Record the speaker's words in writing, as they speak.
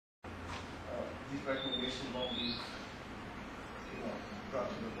recommendations won't be, brought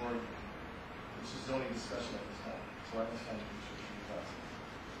to the board. It's just only discussion at this time. So I just kind of appreciate your thoughts.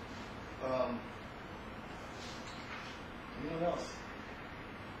 Anyone else?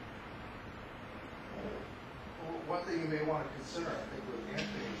 Well, one thing you may want to consider, I think, with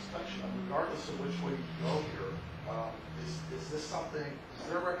Anthony's inspection, regardless of which way you go here, is this something,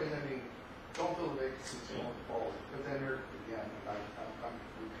 they're recommending, don't fill the vacancies going forward. But then here again, I'm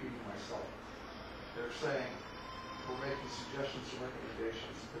repeating myself. They're saying we're making suggestions and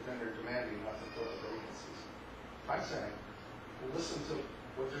recommendations, but then they're demanding not to fill the vacancies. I'm saying, we'll listen to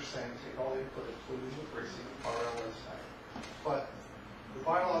what they're saying, take all the input, including the Bracing and RL saying. But the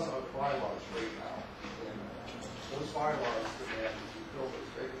bylaws are bylaws right now. And those bylaws demand that you fill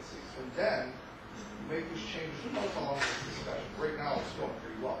those vacancies. And then you make these changes. Who knows how long this discussion? Right now it's going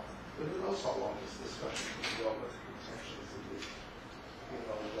pretty well. But who knows how long this discussion can go with potentially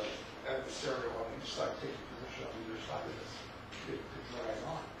the adversarial on each side, take a position on either side of this. It could drag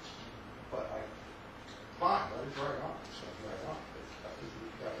on. But fine, let it drag on. It's going to drag on. I think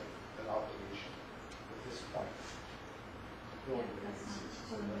we've got an obligation at this point. So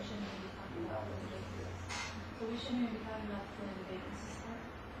we shouldn't be talking about the vacancies. So we shouldn't be talking about filling the vacancies part.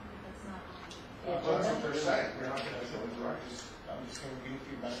 That's not. That's what they're saying. We're not going to fill it right. I'm just going to give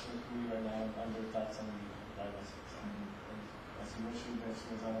feedback from the committee right now on their thoughts on the bylaws. As you mentioned, as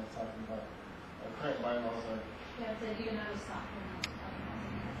I was talking about, our current bylaws are. Yeah, so you and I was talking about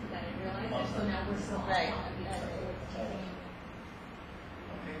that. I didn't realize that. So now we're still right. Okay.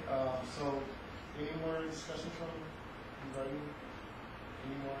 So any more discussion from regarding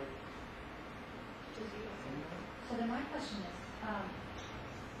any more? So then my question is,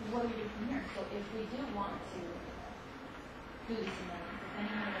 what do we do from here? So if we didn't want to do these amendments, if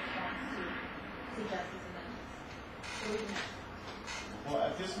anyone of us wants to suggest these amendments, what do we do next? Well,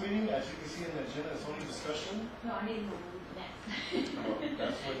 at this meeting, as you can see in the agenda, it's only discussion. No, I mean what we do next. Well,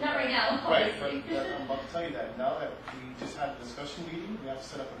 that's what not right now. Right, but I'm about to tell you that now that we just had a discussion meeting, we have to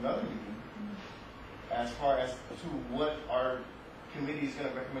set up another meeting as far as to what our committee is going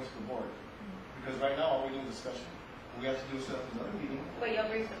to recommend to the board. Because right now, all we're doing is discussion. We have to do is set up another meeting. But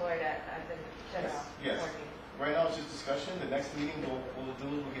you'll brief the board at the general yes. board meeting. Right now, it's just discussion. The next meeting, we'll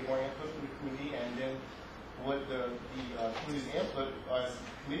get more input from the committee, and then what the committee's input as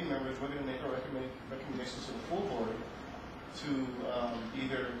committee members, we're going to make our recommendations to the full board to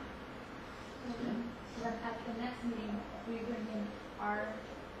either. So then at the next meeting, we bring in our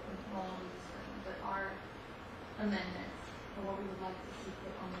amendments or what we would like to see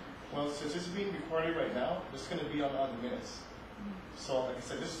put on the next. Well, since it's being recorded right now, it's going to be on the minutes. So, like I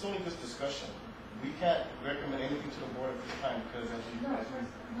said, this is only just discussion. We can't recommend anything to the board at this time because as you. No, that's not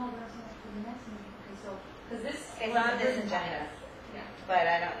for the next meeting. Okay, so because this it's on this agenda. Yeah. But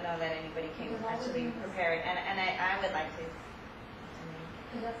I don't know that anybody came actually prepared, and I would like to.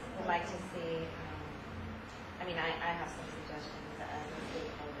 Would like to see. I mean, I have some suggestions as a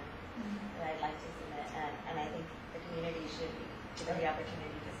stakeholder that I'd like to submit, and I think the community should be given the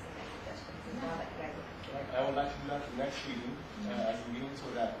opportunity to submit suggestions as well that you guys will consider. I would like to do that the next meeting as a meeting so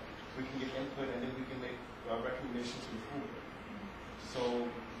that we can get input and then we can make recommendations to the full board. So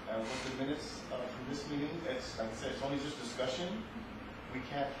with the minutes from this meeting, it's like I said, it's only just discussion. We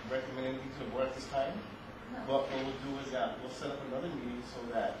can't recommend anything to the board at this time. But what we'll do is that we'll set up another meeting so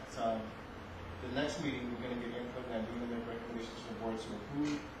that the next meeting we're going to get input and we're going to make recommendations to the board to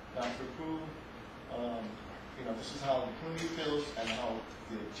approve, not to approve. This is how the community feels and how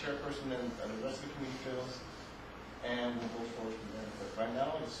the chairperson and the rest of the community feels, and we'll go forward from there. But right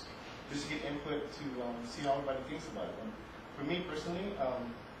now, it's just to get input to see how everybody thinks about it. And for me personally, I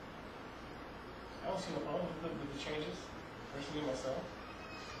don't see no problem with the changes, personally myself.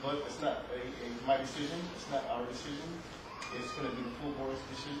 But it's not my decision. It's not our decision. It's going to be the full board's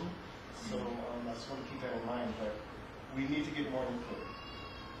decision. So I just want to keep that in mind. But we need to get more input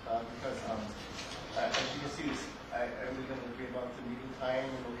because, as you can see, I'm going to agree about the meeting time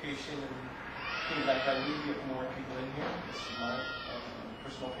and location and things like that. We need to get more people in here. This is my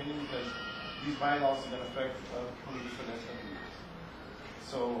personal opinion because these bylaws are going to affect community for the next couple of years.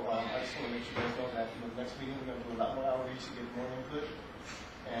 So I just want to make sure you guys know that the next meeting we're going to do a lot more outreach to get more input.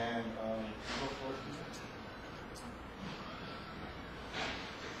 And go forward from there.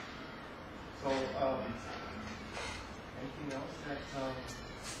 So, anything else that what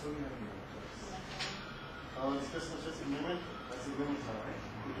do we have here? Discuss just amendment. That's the amendments, all right?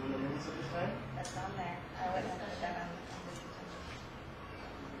 We're doing amendments at this time? That's on there. I would have put that on this agenda.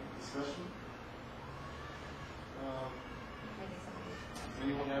 Discussion? Maybe somebody. Does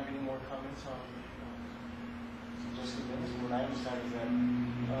anyone have any more comments on just amendments? What I understand is that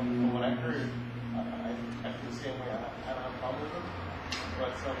from what I heard,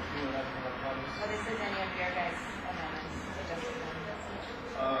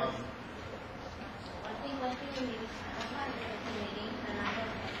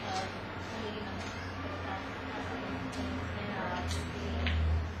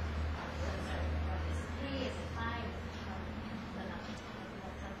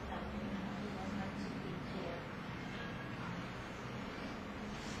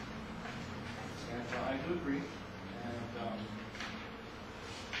 I do agree, and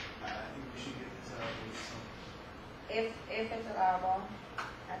I think we should get some. If it's allowable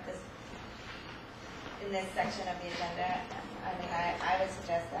at this, in this section of the agenda, I mean, I would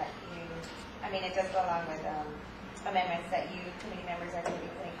suggest that you, I mean, it does go along with amendments that you, committee members, are going to be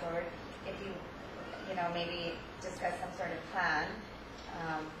putting forward. If you, you know, maybe discuss some sort of plan,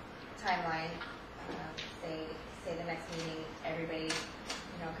 timeline, say the next meeting, everybody,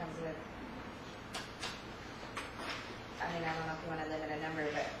 you know, comes with, I mean, I don't know if you want to limit a number,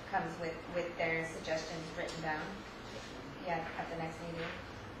 but comes with their suggestions written down, yeah, at the next meeting.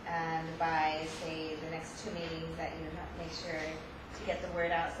 And by, say, the next 2 meetings, that you make sure to get the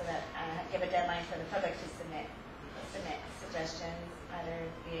word out so that, give a deadline for the public to submit suggestions, either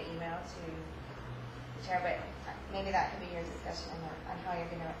via email to the chair, but maybe that could be your discussion on how you're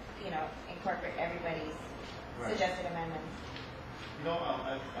going to, you know, incorporate everybody's suggested amendments. You know,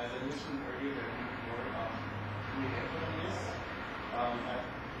 as I mentioned earlier, that we need more community input on this. At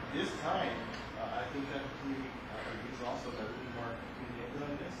this time, I think that the community agrees also that we need more community input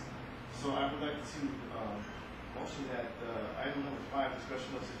on this. So I would like to motion that item number 5,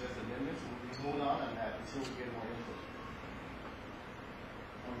 discussion of suggested amendments, and we hold on that until we get more input.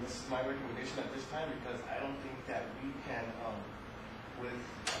 This is my recommendation at this time, because I don't think that we can, with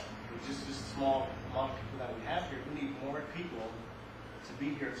just a small amount of people that we have here, we need more people to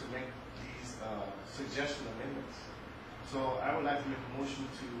be here to make these suggestion amendments. So I would like to make a motion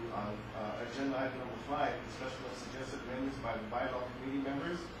to agenda item number 5, discussion of suggested amendments by the bylaw committee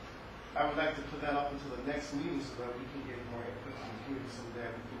members. I would like to put that up until the next meeting so that we can get more input from the community, so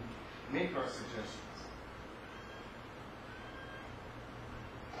that we can make our suggestions.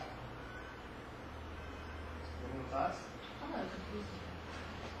 Any thoughts? I'm not confused.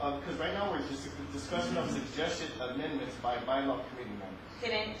 Because right now we're just discussion of suggested amendments by bylaw committee members.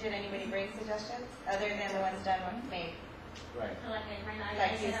 Did anybody bring suggestions other than the ones done with me? Right. So like right now,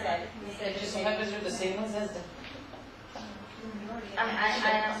 Like you said, Just so happens they're the same ones as the. I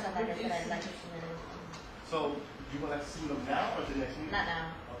have some others that I'd like to submit. So do you want to see them now or at the next meeting? Not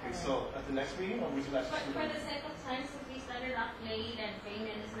now. Okay, so at the next meeting, or would you like to see For them? the sake of time, since we started off late and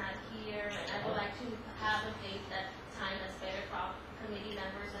Raymond is not here, and I would like to have a date that time that's better for all committee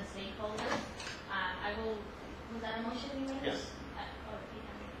members and stakeholders. I will, was that a motion you made? Yes.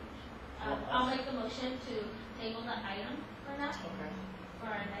 I'll make a motion to table the item for now, Okay. for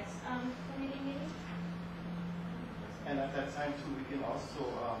our next committee meeting. And at that time too, we can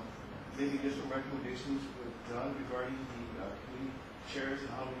also maybe get some recommendations done regarding the committee chairs and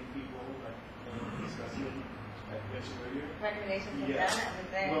how many people, like discussing, like mentioned earlier. Recommendations have Yes. done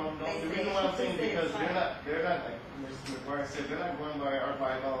it. Well, no, the reason why I'm saying because they're not like Mr. McGuire said, they're not going by our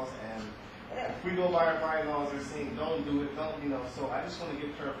bylaws, and if we go by our bylaws, they're saying don't do it, don't, you know. So I just want to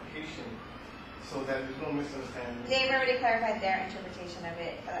get clarification so that there's no misunderstanding. They've already clarified their interpretation of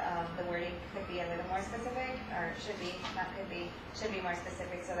it. The wording could be a little more specific, or should be, not could be, should be more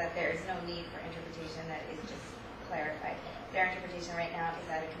specific so that there is no need for interpretation, that is just clarified. Their interpretation right now is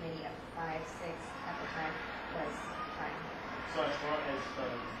that a committee of 5, 6 at the time was fine. So as far as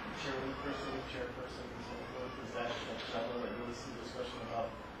chairperson, and so forth, is that level that really see discussion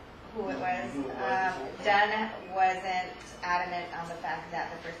about Who it was. Who it was. Dunn wasn't adamant on the fact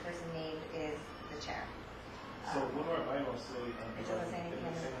that the first person named is the chair. So what do our bylaws say? It doesn't say anything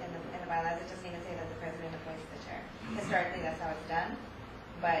in the bylaws. It doesn't even say that the president appoints the chair. Historically, that's how it's done,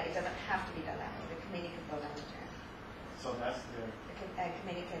 but it doesn't have to be done that way. The committee could vote on the chair. So that's their. A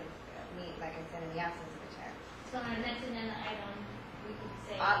committee could meet, like I said, in the absence of the chair. So our next agenda item, we could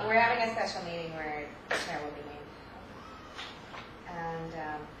say. We're having a special meeting where the chair will be named. And,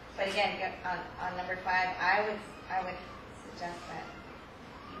 but again, on number 5, I would suggest that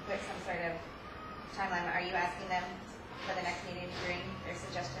you put some sort of timeline. Are you asking them for the next meeting to bring their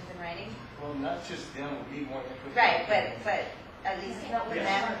suggestions in writing? Well, not just them, we need more input. Right, but at least Okay. with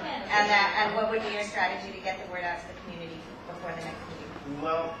Yes. them. And what would be your strategy to get the word out to the community before the next meeting?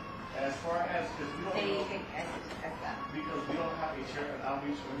 Well, as far as, because we don't Maybe you know, could discuss that. because we don't have a chair, an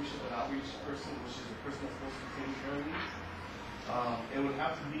outreach person, which is a person that's supposed to be taking care of these. It would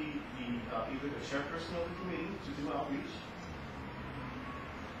have to be either the chairperson of the committee to do outreach,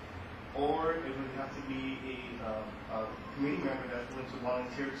 or it would have to be a committee member that's willing to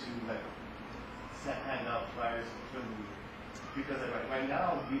volunteer to like hand out flyers for the week. Because right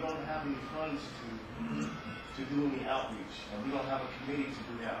now we don't have any funds to do any outreach, and we don't have a committee to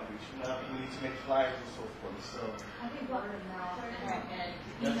do the outreach. We don't have a committee to make flyers and so forth. So I think word of mouth and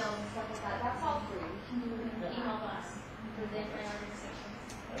email and stuff like that, that's all free. You can email us, present organizations.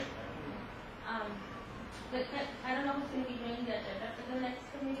 But I don't know who's going to be doing the agenda for the next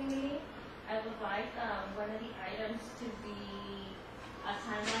committee meeting. I would like, one of the items to be a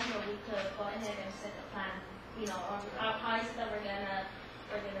timeline where we could go ahead and set the plan, you know, or how is it that we're gonna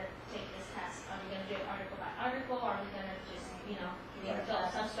take this task? Are we gonna do it article by article, or are we gonna just, you know, leave it to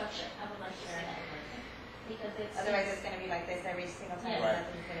some structure? I would like to see that. Because it's. Otherwise, it's gonna be like this every single time, Yes.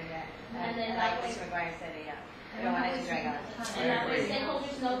 nothing's gonna get. And then like that way- Mr. McGuire said, yeah, I don't want it to drag on. And that way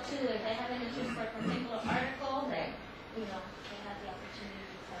stakeholders know too, if they have an issue for a particular article, then, you know, they have the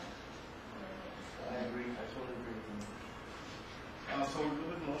opportunity to. I agree, I totally agree with you. So we'll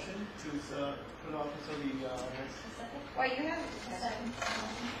do a motion to put off until the next. Well, you have. Second.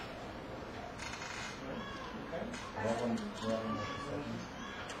 Okay.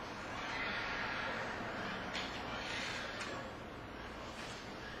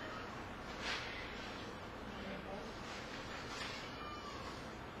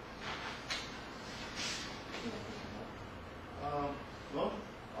 Vote,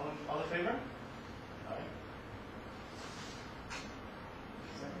 all in favor? Aye.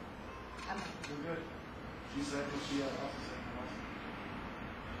 Second? We're good. She second, she also second.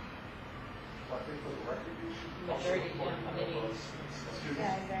 Well, I think for the record, you should. Majority, yeah, committee. Excuse me.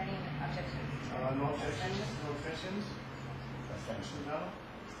 Yeah, is there any objections? No objections, no abstentions? Mr. McDonald?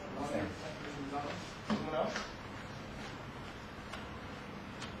 Mr. McDonald? Anyone else?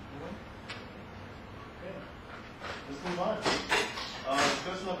 Anyone? Okay. Let's move on.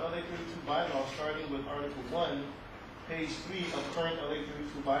 Discussion of LA 32 bylaws, starting with Article 1, page 3 of current LA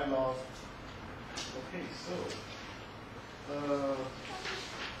 32 bylaws. Okay, so,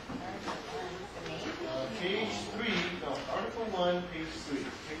 page 3, no, Article 1, page 3.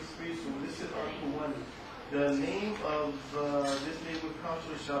 Page 3, so this is Article 1. The name of this neighborhood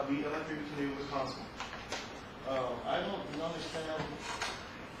council shall be LA 32 Neighborhood Council. I don't understand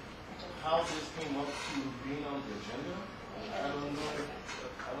how this came up to being on the agenda. I don't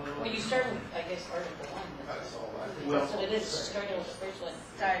know. Well, you start with, I guess, Article 1. That's all I think. Well- That's what it is, starting with the first one,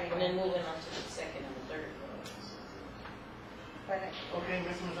 Starting. and then moving on to the second and the third. Okay,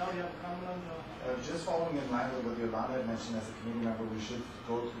 Mr. Mazzali, you have a comment on the? Just following in line with what Yolanda had mentioned as a committee member, we should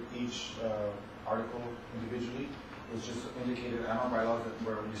go through each article individually. It's just indicated in our bylaws that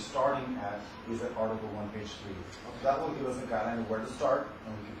where we're starting at is at Article 1, page 3. That will give us a guideline of where to start,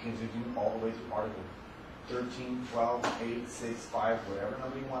 and we can continue all the way to Article 13, 12, 8, 6, 5, whatever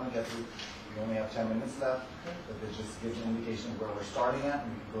number you want to get to. We only have 10 minutes left, but it just gives an indication of where we're starting at,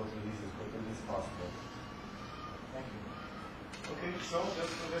 and we can go through these as quickly as possible. Thank you. Okay, so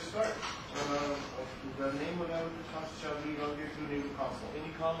let's start. The name of the council shall be relegated to the neighborhood council.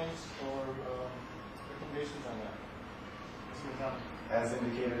 Any comments or recommendations on that? Mr. McDonald? As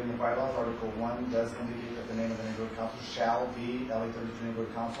indicated in the bylaws, Article 1 does indicate that the name of the neighborhood council shall be LA 32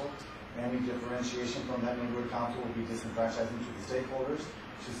 Neighborhood Council. Any differentiation from that neighborhood council will be disenfranchising to the stakeholders,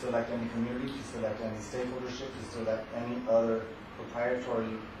 to select any community, to select any stakeholdership, to select any other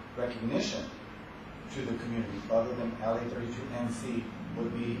proprietary recognition to the community other than LA 32 NC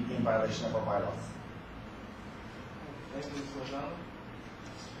would be in violation of our bylaws. Thank you, Mr. McDonald.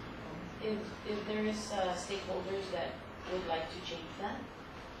 If there is stakeholders that would like to change that,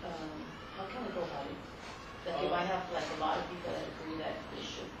 how can we go about it? That they might have like a lot of people that agree that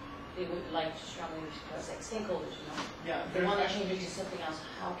they would like to strongly express, like stakeholders, you know? Yeah, If they want to change it to something else,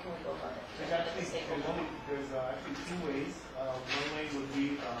 how can we go about it? there's actually two ways. One way would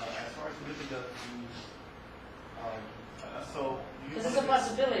be, as far as we look at so. Because it's a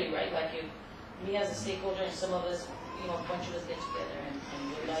possibility, right? Like if me as a stakeholder and some of us, you know, a bunch of us get together and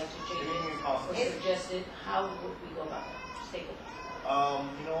would like to change it or suggest it, how would we go about that?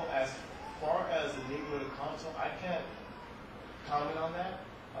 Stakeholders. You know, as far as the neighborhood council, I can't comment on that.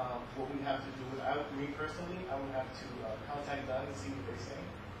 What we have to do is, me personally, I would have to contact them and see what they say.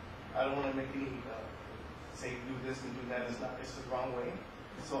 I don't want to make any say do this and do that. It's the wrong way.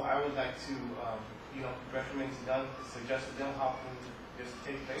 So I would like to, you know, recommend to them, suggest to them how can this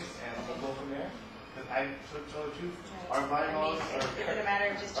take place, and we'll go from there. Because I tell the truth, our bylaws are. Is it a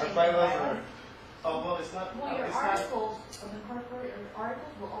matter of just Our changing the bylaws bylaws? are. Oh well, it's not. Well, your it's not. articles, of the corporate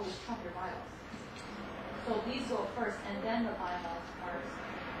articles will always trump your bylaws. So these go first, and then the bylaws are.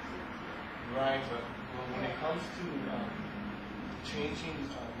 Right, but when it comes to changing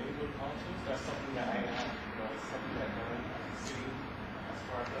neighborhood councils, that's something that I have, something that the city, as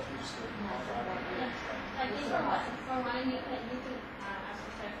far as that's registered. I think for one, you could ask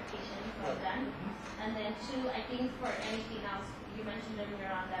for clarification for them. And then two, I think for anything else, you mentioned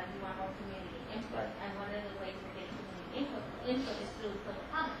earlier on that we want more community input. Right. And one of the ways we get community input is through public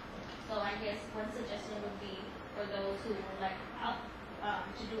comment. So I guess one suggestion would be for those who would like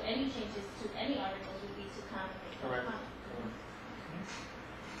to do any changes to any articles would be to come and make public Correct. comment.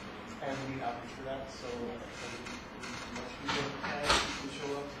 and we need outreach for that, so much people can, people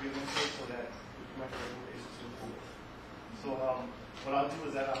show up to give input so that we can make recommendations to the board. So, what I'll do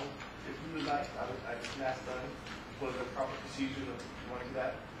is that if you would like, I can ask them for the proper procedure to want to do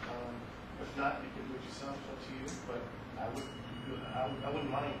that. If not, you can do it yourself, it's up to you, but I wouldn't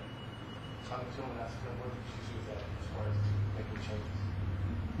mind talking to them and asking them what the procedure is at as far as making changes.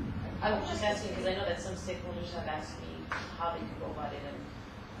 I was just asking because I know that some stakeholders have asked me how they can go about it, and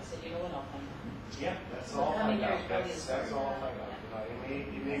I said, you know what, I'll find out. Yeah, that's So all. how many I'll years find out. probably is That's for- all I'll find out. Yeah. You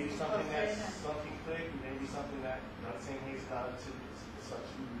know, it may be something that's something quick, it may be something that, not saying it's not up to, it's up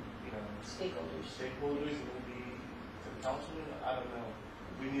to, you know, Stakeholders. stakeholders, it may be to the council, I don't know.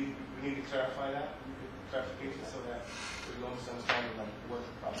 We need to clarify that, we need clarification so that we don't understand like what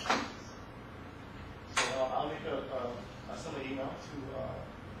the problem is. So I'll make I'll send an email to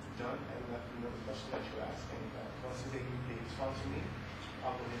John and let him know the question that you asked, and once they respond to me,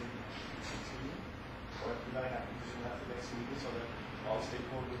 I'll go ahead and continue. Or if not, I can present that to the next meeting so that all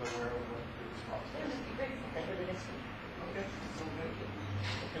stakeholders are aware of what the response Yeah, is. that'd be great. Okay, for the next week. Okay, so good.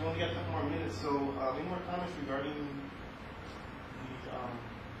 Okay, well, we got a couple more minutes, so any more comments regarding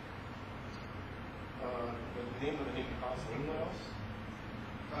the name of the neighborhood council? Anyone else?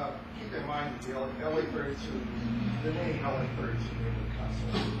 Keep in mind, the LA 32, the name LA 32 Neighborhood Council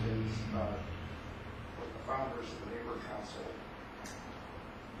is what the founders of the Neighborhood Council,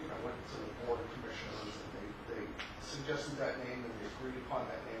 went to the board of commissioners and they suggested that name and they agreed upon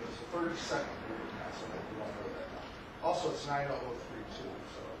that name. It's the 32nd Neighborhood Council, if you don't know that now. Also, it's 90032,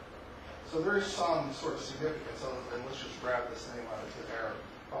 so there is some sort of significance other than let's just grab this name out of thin air,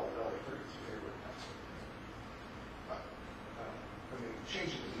 call it LA 32 Neighborhood Council.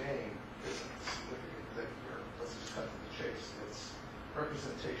 Changing the name isn't a significant thing here. Let's just cut to the chase. It's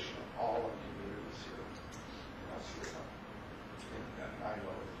representation of all of the communities here in Sereno, in 90032.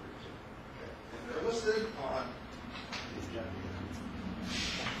 Okay. And they're listed on the agenda.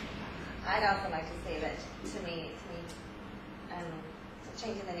 I'd also like to say that to me,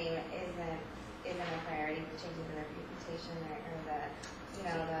 changing the name isn't a priority for changing the reputation or the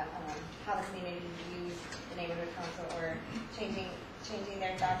how the community views the neighborhood council, or changing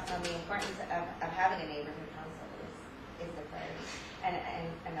their thoughts on the importance of having a neighborhood council is the priority.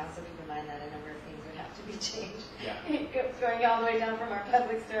 And also keep in mind that a number of things would have to be changed. Yeah. Going all the way down from our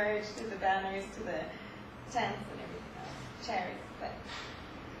public storage to the banners to the tents and everything else, chairs, but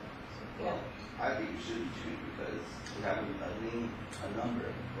Well, I think it should be changed because we have a name, a number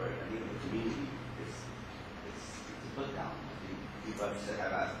for a name of the community. It's put down. People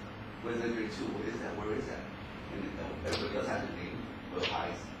have asked, where's the 32? What is that? Where is that? And everybody else has a name. Will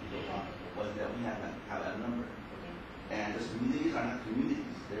Heights, was that we have a number. And those communities are not communities.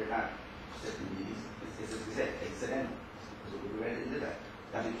 They're not set communities. It's Sereno. So we read into that.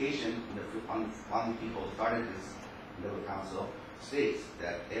 The application on the people started this neighborhood council states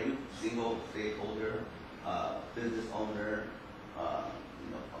that every single stakeholder, business owner, a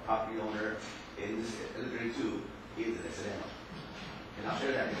property owner in this 32 is a Sereno. And I'll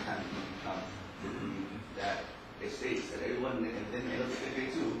share that next time that it states that everyone in LA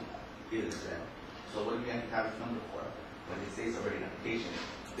 32 is a Sereno. So what do we have to have this number for? When it states already in application,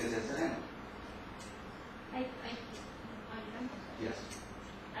 this is Sereno. Yes.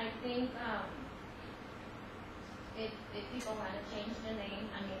 I think if people want to change the name,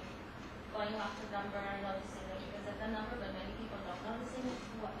 going off the number, noticing it because of the number, but many people don't notice it,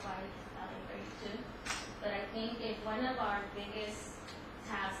 why it's LA 32. But I think if one of our biggest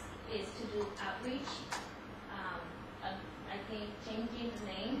tasks is to do outreach, I think changing the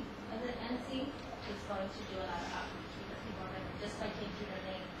name of the NC is going to do a lot of outreach because people are going to, just by changing the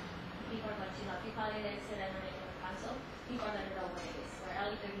name, people are going to know. If you call it Sereno Neighborhood Council, people are going to know what it is. Where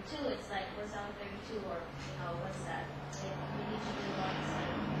LA 32, it's like, where's LA 32, or, what's that? We need to do all this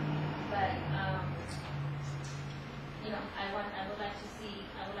stuff. But, I would like to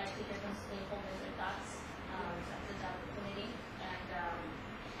hear from stakeholders their thoughts, as the job of the committee, and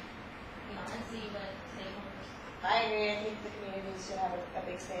see what stakeholders. I agree. I think the community should have a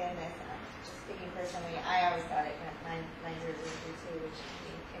big say in this. Just speaking personally, I always thought it meant 90032, which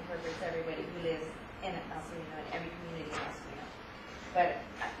incorporates everybody who lives in El Sereno and every community in El Sereno. But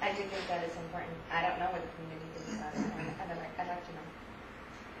I do think that is important. I don't know what the community thinks about it, and I'd like to know.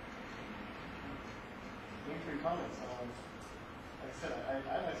 Thank you for your comments. Like I said,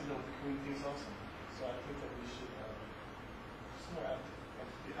 I'd like to know what the community thinks also. So I think that we should some more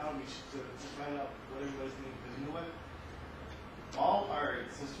outreach to find out what everybody's thinking. Because you know what?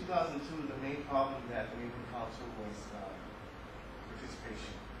 Since 2002, the main problem that the neighborhood council was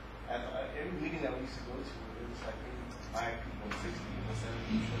participation. At every meeting that we used to go to, it was like maybe 5 people, 6 people, 7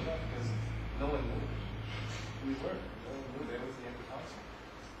 people showed up because we were, there was the input council.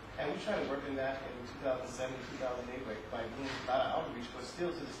 And we tried to work in that in 2007, 2008, by doing a lot of outreach, but still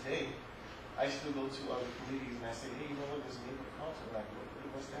to this day, I still go to other committees and I say, hey, you know what, there's an input council, like,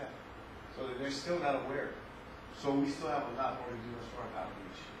 what's that? So they're still not aware. So we still have a lot more to do as far as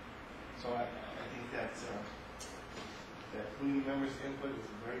outreach. So I think that community members' input is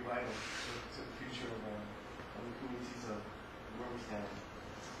very vital to the future of the communities of where we stand.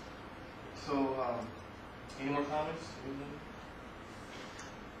 So, any more comments? Anyone?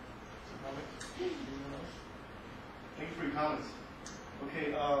 Anyone else? Thank you for your comments. Okay,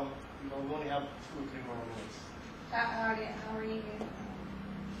 we only have 2 or 3 more minutes. How do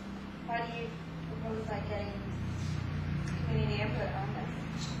you propose like getting community input on this?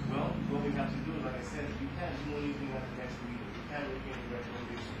 Well, what we have to do, like I said, we can't do anything at the next meeting. We can't make any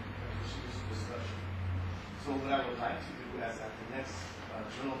recommendation. It's just a discussion. So what I would like to do is at the next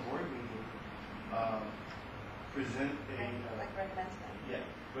general board meeting, present a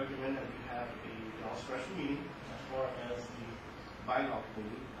recommend that we have a special meeting as far as the bylaw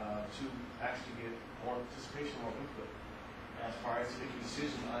committee to actually get more participation, more input as far as making a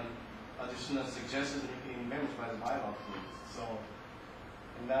decision on additional suggestions and making amendments by the bylaw committee. So,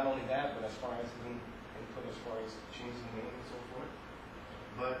 and not only that, but as far as getting input as far as changing the name and so forth.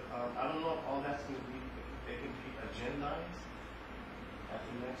 But I don't know if all that's going to be, they can be agendized at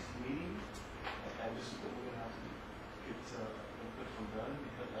the next meeting, and this is what we're going to have to get input from them,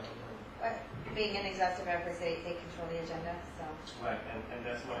 because I don't know. But being an exhaustive effort, they control the agenda, so. Right, and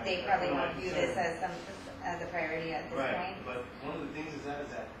that's why. They probably won't view this as a priority at this point. Right, but one of the things is that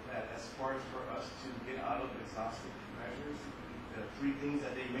as far as for us to get out of exhaustive measures, the 3 things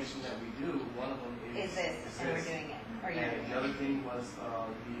that they mentioned that we do, one of them is this, and we're doing it. Or you're and doing the other it. thing was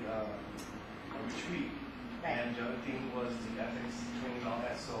the retreat. Right. And the other thing was the ethics training and all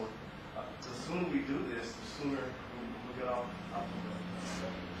that. So the sooner we do this, the sooner we'll get off of it.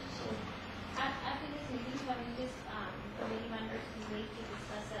 So After this meeting, can we just, committee members can meet to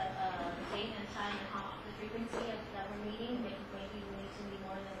discuss a date and time and the frequency of that we're meeting? Maybe we need to meet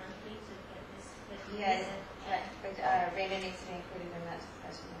more than monthly to get this. Yes, but Raymond needs to be included in that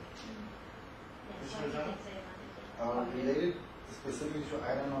discussion. Yes, what you can say about it. Related specifically to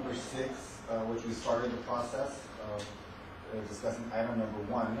item number 6, which we started the process of discussing item number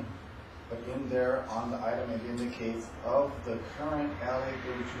 1, but in there on the item it indicates of the current LA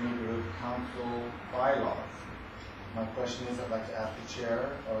 32 Neighborhood Council bylaws. My question is, I'd like to ask the chair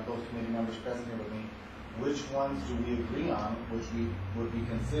or those committee members present here with me, which ones do we agree on which we would be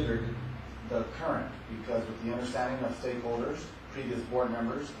considered the current? Because with the understanding of stakeholders, previous board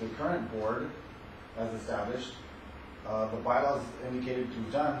members, the current board as established, the bylaws indicated to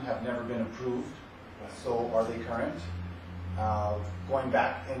be done have never been approved. So are they current? Going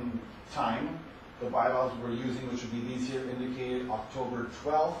back in time, the bylaws we're using, which would be these here indicated October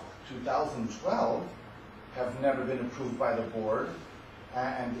 12th, 2012, have never been approved by the board.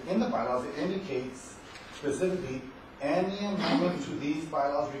 And in the bylaws, it indicates specifically any amendment to these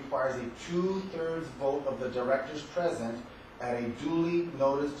bylaws requires a 2/3 vote of the directors present at a duly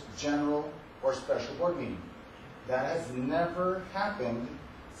noticed general or special board meeting. That has never happened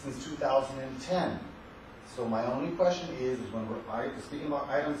since 2010. So my only question is when we're speaking about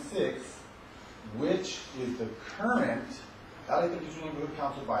item 6, which is the current LA 32 Neighborhood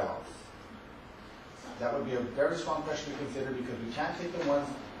Council bylaws? That would be a very strong question to consider because we can't take the ones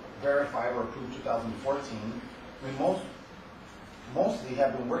verified or approved 2014. I mean, mostly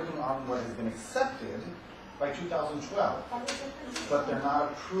have been working on what has been accepted by 2012, but they're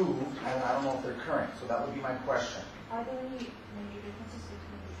not approved, and I don't know if they're current. So that would be my question. Are there any major differences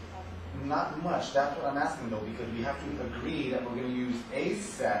between the 2010? Not much. That's what I'm asking though, because we have to agree that we're going to use a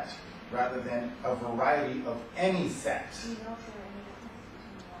set rather than a variety of any set. Do you know if there are any differences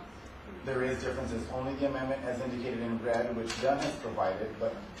between the ones? There is differences. Only the amendment as indicated in red, which Dunn has provided,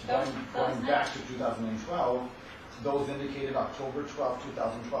 but going back to 2012, those indicated October 12,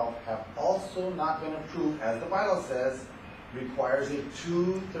 2012 have also not been approved, as the bylaw says, requires a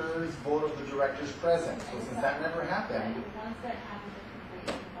 2/3 vote of the directors present. So since that never happened, The ones that have a different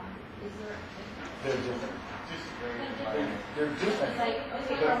grade is there a difference? they're different. just very They're different.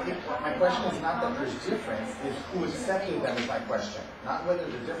 But my question is not that there's difference, is who accepted them is my question. Not whether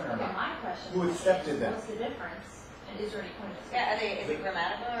they're different or Okay, not. my question Who accepted them? What's the difference? And is there any point of Yeah, is it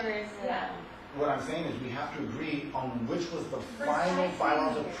grammatical or is it? Yeah. What I'm saying is we have to agree on which was the final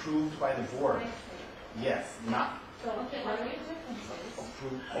bylaws approved by the board. Yes, not So, what are the differences?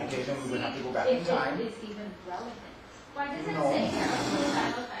 approved. Okay, then we would have to go back in If time. it is even relevant. Why does it No. say here, approved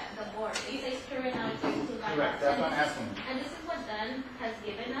by the board? It says current now, it's to bylaws. Correct, that's what I'm asking. And this is what Dunn has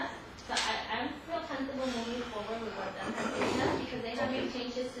given us, so I feel comfortable moving forward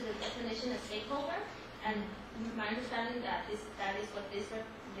that is what this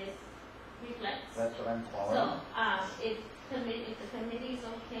reflects. That's what I'm calling. So, if the committee is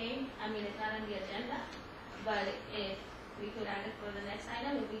okay, I mean, it's not on the agenda, but if we could add it for the next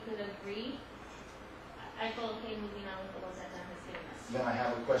item, if we could agree, I feel okay moving on with the ones that Dan has given us. Then I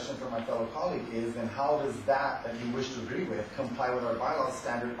have a question for my fellow colleague is, then how does that you wish to agree with comply with our bylaws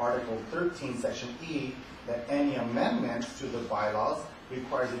standard Article 13, Section E, that any amendments to the bylaws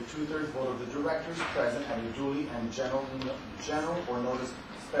requires a 2/3 vote of the directors present at a duly and general or notice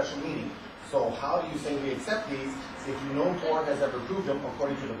special meeting? So how do you say we accept these if no board has ever approved them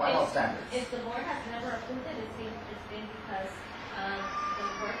according to the bylaw standards? If the board has never approved it, it's been because of the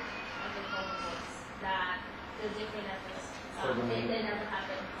work of the former boards, that the different efforts, they never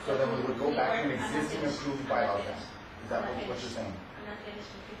happened. So then we would go back to an existing approved bylaw then? Is that what you're saying? I'm not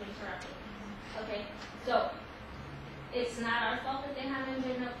finished, you keep interrupting. Okay, so, it's not our fault that they haven't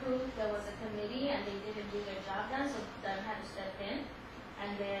been approved. There was a committee and they didn't do their job then, so Dan had to step in.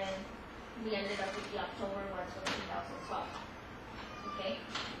 And then we ended up with the October ones for 2012. Okay?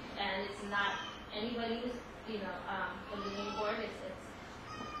 And it's not anybody's, the meeting board,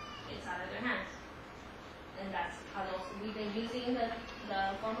 it's out of their hands. And that's how those, we've been using the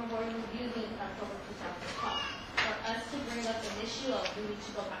former board was using October 2012. For us to bring up an issue of we need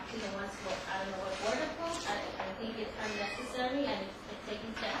to go back to the ones where I don't know what board approved, I think it's unnecessary and it's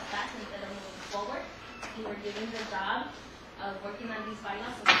taking steps back instead of moving forward. We were given the job of working on these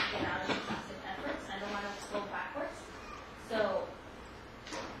bylaws so we can get out of exhaustive efforts. I don't want to go backwards. So,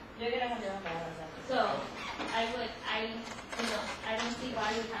 You're gonna have your own bylaws after. so I don't see why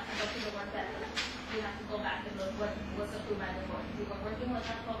we have to go to the one that we have to go back and look what was approved by the board. We were working with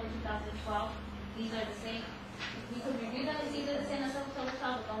October 2012. These are the same. We could review them as either the same as October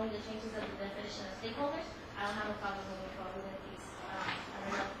 12 with only the changes of the definition of stakeholders. I don't have a problem moving forward with these. I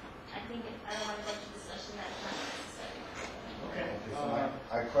don't know. I don't want to go to discussion that is not necessary. Okay. So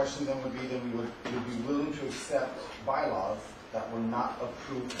my question then would be, then we would be willing to accept bylaws that were not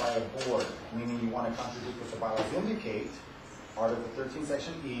approved by a board, meaning you want to contradict what the bylaws indicate, Article 13,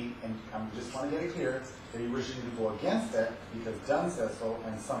 Section E, and I just want to get it clear that you're wishing to go against it because Dunn says so,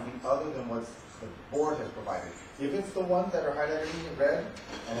 and something other than what the board has provided. If it's the ones that are highlighted in red,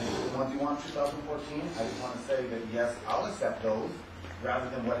 and if it's the ones you want 2014, I just want to say that yes, I'll accept those, rather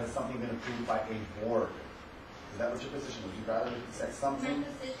than what has something been approved by a board. Is that what your position is? You'd rather accept something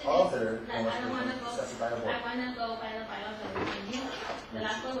other than what's been accepted by a board? I want to go by the bylaws that we can use. The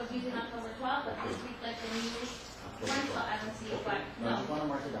last one was using October 12, but this reflects the new one, so I don't see why. No, I just want to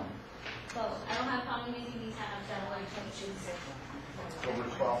mark it down. So I don't have problem using these have January 22. October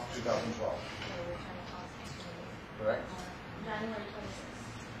 12th, 2012. Correct? January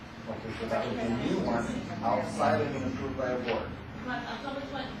 26. Okay, so that would be a new one outside of being approved by a board. But October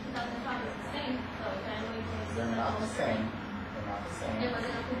 20, 2012 is the same, so January 26. They're not the same. They're not the same. It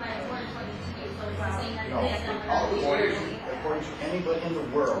wasn't approved by a board 22, so it's the same as No, according to anybody in the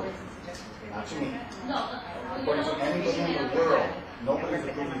world, not to me. No, According to anybody in the world, nobody's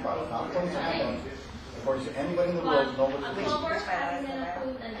approving bylaws. Not according to Adam. According to anybody in the world, nobody's approving. October hasn't been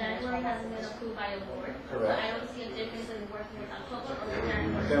approved and January hasn't been approved by a board. Correct. So I don't see a difference in working with October or with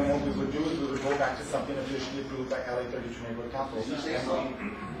January. Then what we would do is we would go back to something officially approved by LA 32 Neighborhood Council.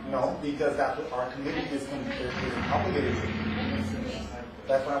 No, because that's what our committee is obligated to. I disagree.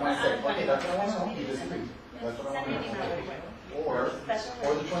 That's what I want to say. Okay, that's what I want to know. You disagree. That's what I want to know. Or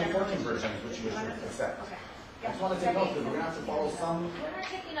the 2014 version, which you would accept. I just want to take note because we're going to have to follow some. We're not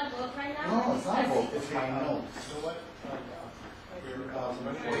taking a vote right now. No, it's not a vote. It's my notes. You know what? We're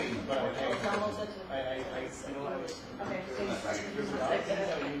running late, but I you know what? Okay, so There's a lot of things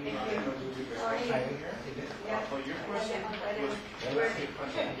that we need to do But your question was,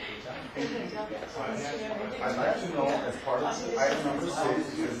 I'd like to know, as part of item number 6,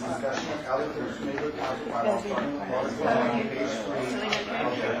 is discussion of LA 32 Neighborhood Council bylaws starting with Article 1 on page 3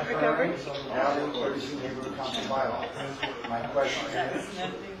 of the current LA 32 Neighborhood Council bylaws. My question is,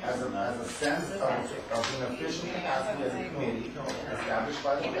 as a sense of an official capacity as a committee established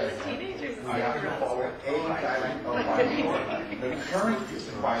by the president, we have to follow a guideline of bylaws. The current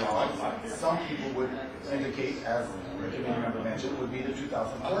bylaws, some people would indicate, as the committee member mentioned, would be the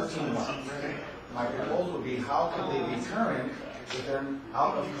 2014 ones. My proposal would be, how could they be current if they're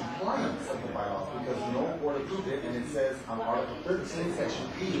out of compliance of the bylaws because no board approved it, and it says on Article 13, Section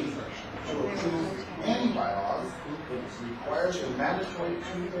E, to approve any bylaws, it requires a mandatory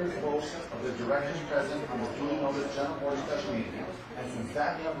 2/3 vote of the directors present on the duly noticed general board special meeting. And since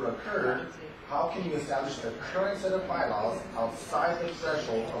that never occurred, how can you establish the current set of bylaws outside the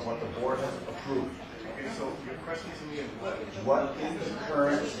threshold of what the board has approved? Okay, so your question to me is what? What is the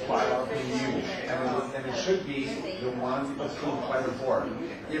current bylaw being used? And it should be the ones approved by the board.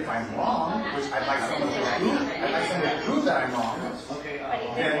 If I'm wrong, which I'd like someone to prove that I'm wrong, Okay,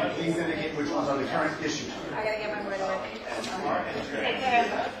 then please indicate which ones are the current issues. I gotta get my word away. as far as your Take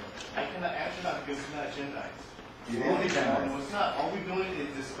care. I cannot answer that because it's not agendized. It is agendized. No, it's not. All we're doing is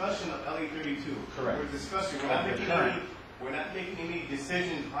discussion of LA 32. Correct. We're discussing. We're not making any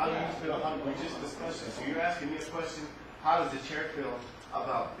decisions. How do you feel? We're just discussing. So you're asking me a question. How does the chair feel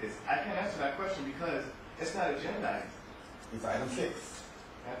about this? I can't answer that question because it's not agendized. It's item 6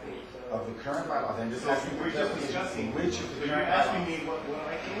 I think of the current bylaw. Then just so asking we're just discussing. which is So the you're current asking bylaw. me what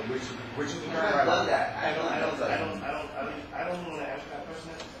I think. Which is the We've current not done bylaw. that. I don't want to answer that question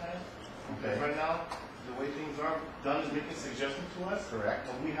at this time. Okay. Right now, the way things are done is making suggestions to us. Correct.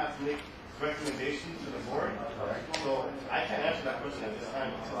 And we have to make recommendations to the board. Correct. So I can't answer that question at this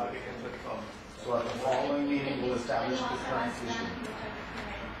time until I get input from. So at the following meeting, we'll establish the current issue.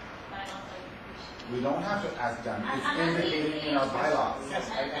 We don't have to ask them. It's indicated in our bylaws.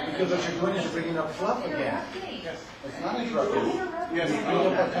 Because what you're doing is you're bringing up fluff again. It's not interrupted. You're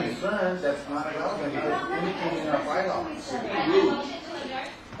bringing up a concern that's not relevant because it's indicated in our bylaws.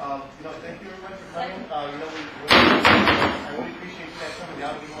 Thank you very much for coming. I really appreciate you guys coming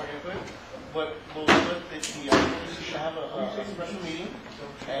down to give more input. But we'll look at we should have a special meeting.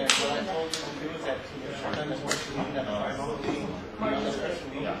 And what I told you to do is that to attend the special meeting, that our normal meeting, we have a special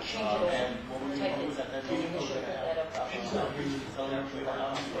meeting. And what we're going to do is at that meeting, we're going to have telling everybody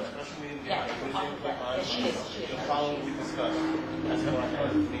how to do a special meeting, get everybody's input on the following we discussed. As far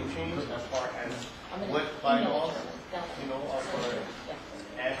as name change, as far as what bylaws, are for,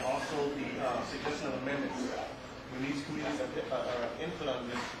 and also the suggestion of amendments. We need communities' input on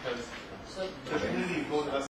this because the community voted us